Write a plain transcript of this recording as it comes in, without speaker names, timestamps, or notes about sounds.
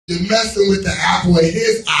you're messing with the apple of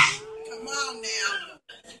his eye. Come on now.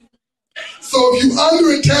 So if you're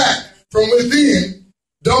under attack from within,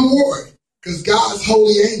 don't worry, because God's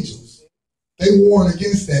holy angels, they warn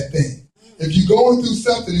against that thing. If you're going through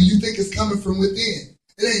something and you think it's coming from within,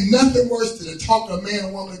 it ain't nothing worse than to talk to a man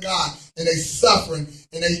or woman of God and they suffering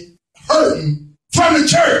and they hurting from the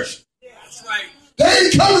church. That's right. They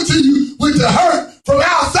ain't coming to you with the hurt from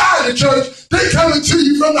outside the church. They coming to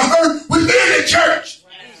you from the hurt within the church.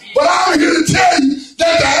 But I'm here to tell you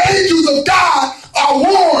that the angels of God are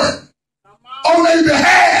warned on their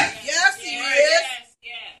behalf. Yes, he is.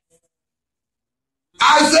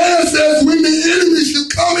 Isaiah says when the enemy should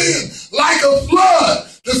come in like a flood,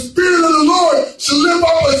 the Spirit of the Lord shall lift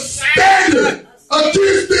up a standard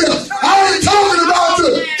against them. I ain't talking about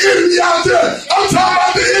the enemy out there. I'm talking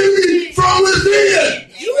about the enemy from within.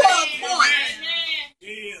 You are point.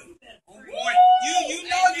 You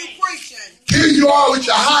know you preaching. Here you are with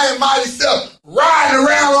your high and mighty self riding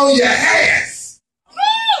around on your ass,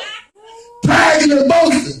 bragging and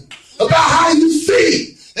boasting about how you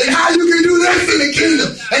see and how you can do this in the kingdom.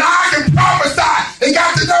 And I can prophesy and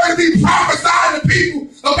got the nerve to be prophesying to people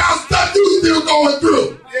about stuff you still going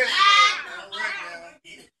through.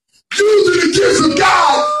 Using the gifts of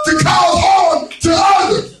God to cause harm to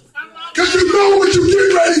others. Because you know what you're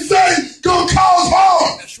getting ready to say going to cause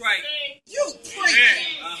harm. That's right. You preaching.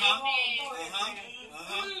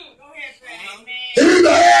 Even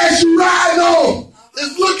the ass you riding on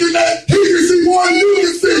is looking at, he can see more than you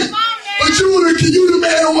can see. But you the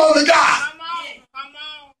man or woman of God.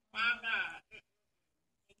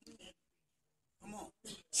 Come on.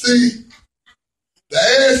 See, the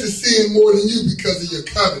ass is seeing more than you because of your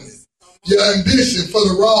covenant. Your ambition for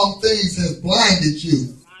the wrong things has blinded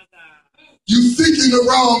you. You seeking the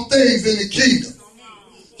wrong things in the kingdom.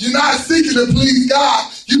 You're not seeking to please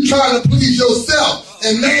God. You're trying to please yourself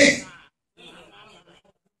and man.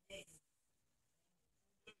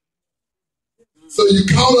 So you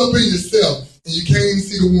caught up in yourself and you can't even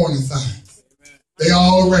see the warning signs. They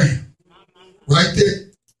all around. Right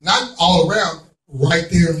there. Not all around. Right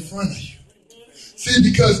there in front of you.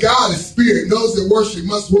 See, because God is spirit, those that worship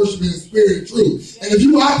must worship in the spirit and truth. And if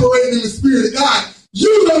you operate in the spirit of God,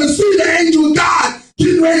 you're going to see the angel of God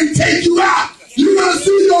getting ready to take you out. You're going to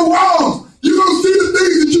see your wrongs. You're going to see the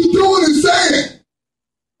things that you're doing and saying.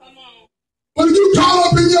 But if you caught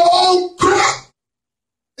up in your own crap,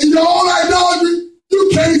 in your own idolatry, you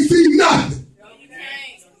can't see nothing.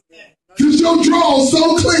 Because your draw's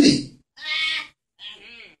so clean.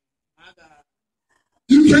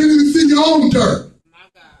 You can't even see your own dirt.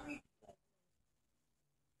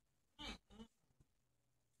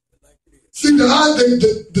 See, the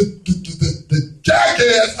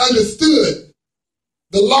jackass understood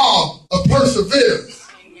the law of perseverance,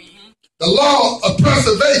 the law of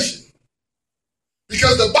preservation.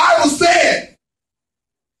 Because the Bible said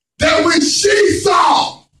that when she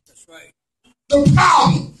saw the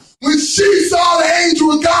problem, when she saw the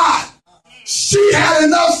angel of God, she had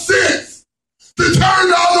enough sense to turn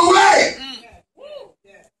the other way.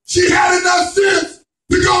 She had enough sense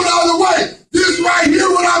to go the other way. This right here,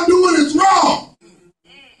 what I'm doing is wrong.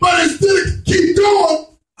 But instead of keep going,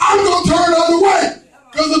 I'm going to turn the other way.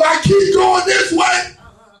 Because if I keep going this way,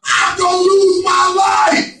 I'm going to lose my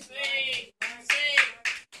life.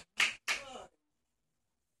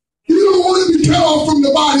 You don't want to be cut off from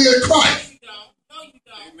the body of Christ.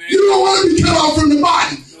 You don't want to be cut off from the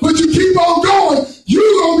body. But you keep on going,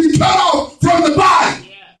 you're going to be cut off from the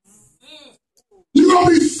body. You're going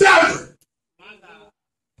to be severed.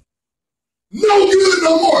 No good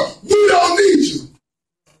no more. We don't need you.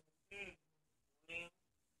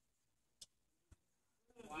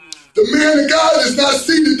 The man of God does not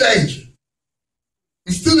see the danger.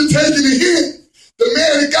 Instead of taking a hint, the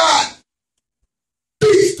man of God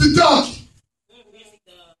beats the donkey.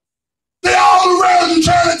 They all around you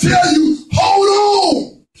trying to tell you, hold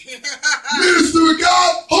on. Minister of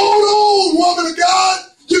God, hold on, woman of God.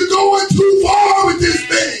 You're going too far with this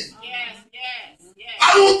thing.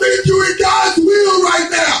 I don't think you're in God's will right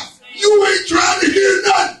now. You ain't trying to hear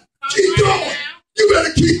nothing. Keep going. You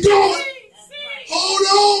better keep going. Hold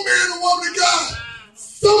on, man and woman of God.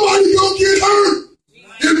 Somebody gonna get hurt.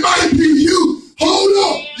 It might be you. Hold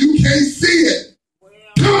on. You can't see it.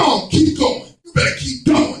 Come on, keep going. You better keep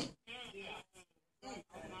going.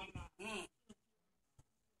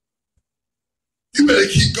 You better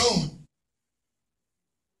keep going.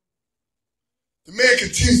 The man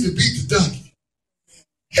continues to beat the donkey.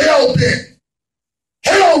 Hell bent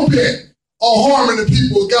on harming the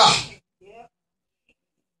people of God.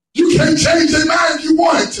 You can't change their mind if you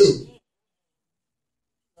wanted to.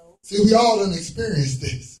 See, we all done experienced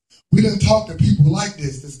this. We done talk to people like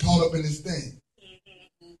this that's caught up in this thing.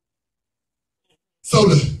 So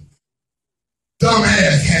the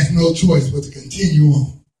dumbass has no choice but to continue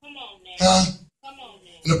on. Come on now. Huh? Come on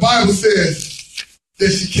now. And the Bible says that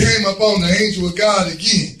she came upon the angel of God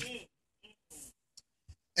again.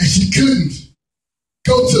 And she couldn't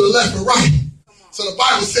go to the left or right. So the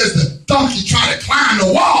Bible says the donkey tried to climb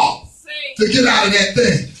the wall to get out of that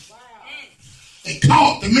thing. And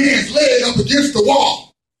caught the man's leg up against the wall.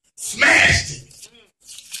 Smashed it.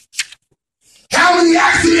 How many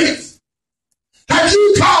accidents have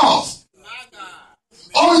you caused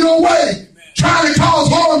on your way trying to cause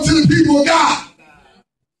harm to the people of God?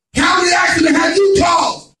 How many accidents have you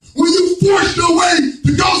caused when you forced your way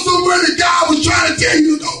to go somewhere that God was trying to tell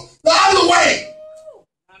you to go the other way?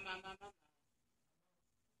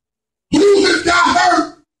 Who has got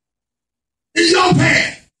hurt in your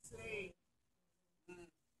path?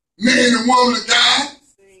 Man and woman of God.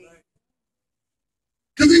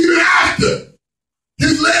 Because even after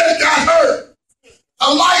his leg got hurt,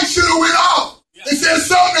 a light should have went off and said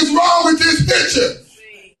something's wrong with this picture.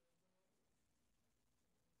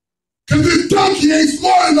 Because this donkey ain't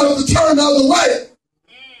smart enough to turn the other way.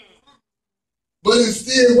 But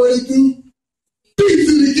instead, what he do?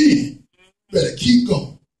 Beats it again. Better keep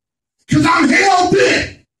going. Because I'm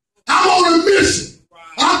hell-bent. I'm on a mission.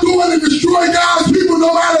 I'm going to destroy God's people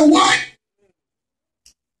no matter what.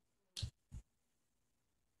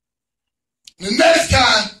 The next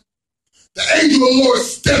time the angel of the Lord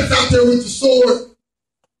steps out there with the sword,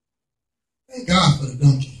 thank God for the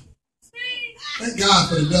donkey. Thank God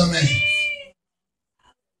for the dumb ass.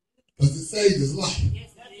 Because it saved his life.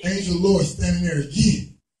 Angel of the Lord standing there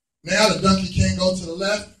again. Now the donkey can't go to the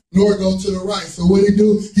left nor go to the right. So what he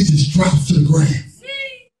do? He just drops to the ground.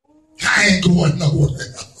 I ain't going nowhere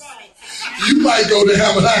else. You might go to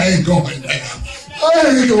hell, but I ain't going there.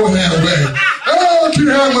 I ain't going that way. I don't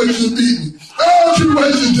care how much you beat me. I don't care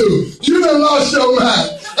what you do. You done lost your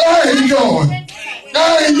mind. I ain't going.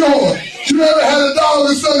 I ain't going. You ever had a dog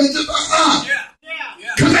or something just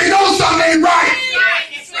because they know something ain't right.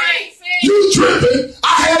 You tripping.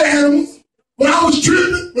 I had animals. When I was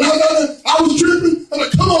tripping, I was tripping. I'm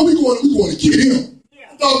like, come on, we going to get him.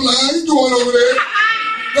 Dog like, I ain't going over there.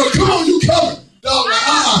 No, come on, you coming. Dog like,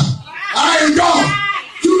 I ain't going.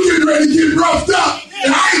 You getting ready to get roughed up,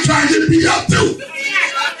 and I ain't trying to get beat up too.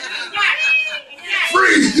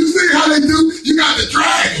 Freeze. You see how they do? You got to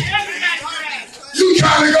drag it. You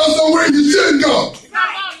trying to go somewhere you shouldn't go.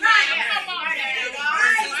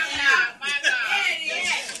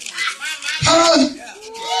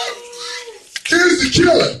 Here's the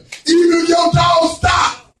killer. Even if your dog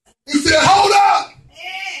stopped and said, hold up.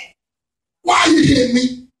 Why you hitting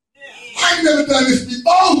me? I ain't never done this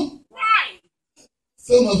before.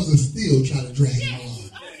 Some of us are still trying to drag him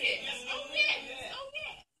on.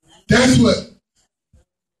 That's what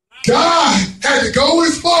God had to go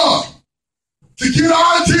as far to get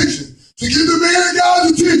our attention, to get the man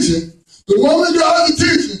God's attention, the woman God's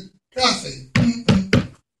attention. God say,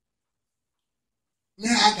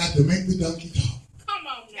 now I got to make the donkey talk. Come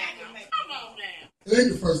on now. Come on now. It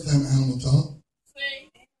ain't the first time an animal talk.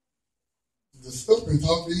 The serpent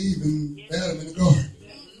talked to Eve and Adam in the garden.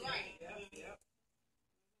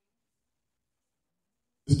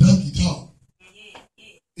 The donkey talked.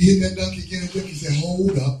 He hit that donkey again and he said,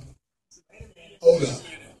 hold up. Hold up.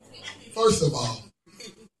 First of all,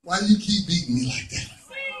 why do you keep beating me like that?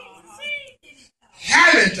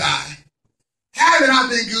 Haven't I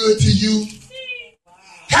been good to you?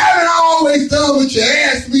 Haven't I always done what you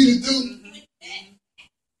asked me to do?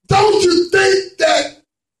 Don't you think that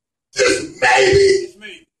just maybe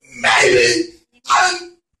I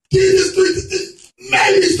get this street,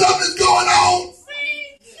 maybe something's going on?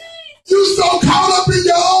 You so caught up in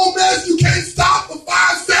your own mess you can't stop for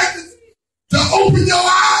 5 seconds to open your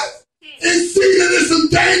eyes and see that there's some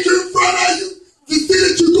danger in front of you, to see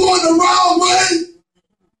that you're going the wrong way.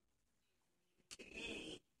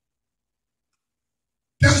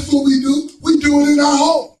 That's what we do. We do it in our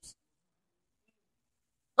homes.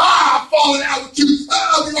 I'm falling out with you.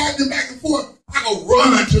 I'll be arguing back and forth. I go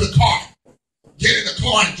run to the car, get in the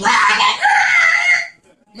car and drive off.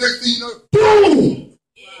 Next thing you know, boom!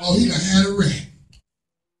 Oh, he done had a wreck.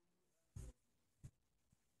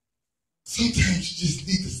 Sometimes you just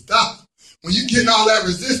need to stop. When you're getting all that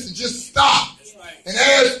resistance, just stop and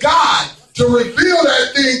ask God to reveal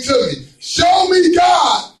that thing to me. Show me,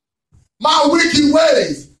 God, my wicked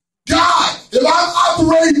ways. God, if I'm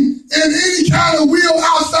operating in any kind of will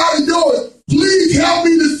outside of yours, please help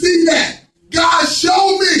me to see that. God,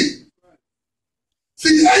 show me.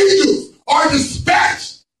 See, angels are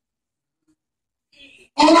dispatched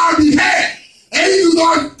on our behalf. Angels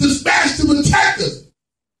are dispatched to protect us.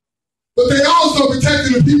 But they also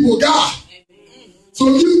protecting the people of God. So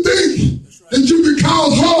if you think that you can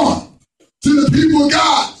cause harm to the people of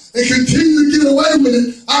God and continue to get away with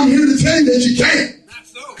it, I'm here to tell you that you can't.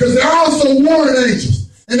 Because they're also warring angels.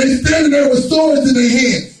 And they standing there with swords in their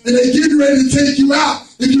hand. And they're getting ready to take you out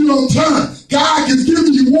if you don't turn. God is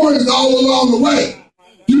giving you warnings all along the way.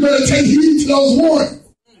 You better take heed to those warnings,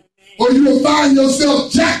 or you will find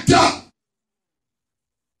yourself jacked up.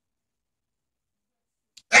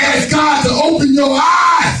 Ask God to open your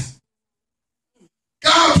eyes.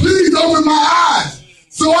 God, please open my eyes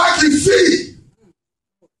so I can see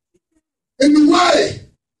in the way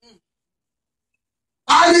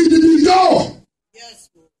I need to be going.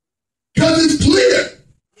 Because it's clear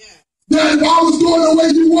that if I was going the way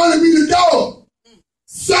you wanted me to go,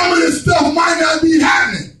 some of this stuff might not be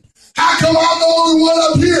happening. How come I'm the only one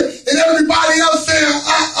up here and everybody else saying,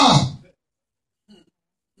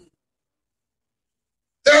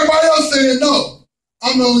 Everybody else saying no.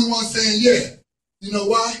 I'm the only one saying yeah. You know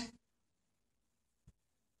why?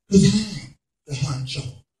 Because I'm the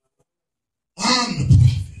honcho. I'm the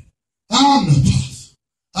prophet. I'm the apostle.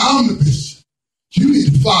 I'm the bishop. You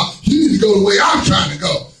need to follow. You need to go the way I'm trying to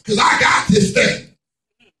go. Because I got this thing.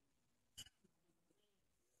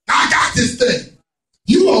 I got this thing.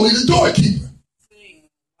 You only the doorkeeper.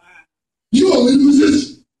 You only the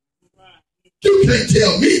musician. You can't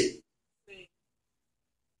tell me.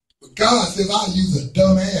 But God says I'll use a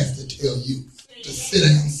dumb ass to tell you to sit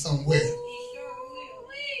down somewhere.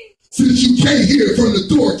 Since you can't hear from the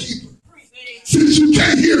doorkeeper. Since you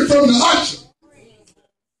can't hear from the usher.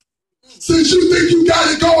 Since you think you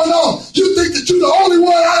got it going on. You think that you're the only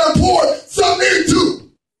one I done poured something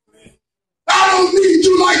into. I don't need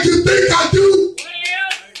you like you think I do.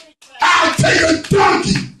 I'll take a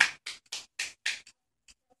donkey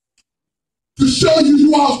to show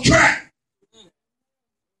you off track.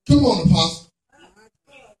 Come on, Apostle.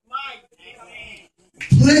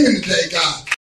 Praying today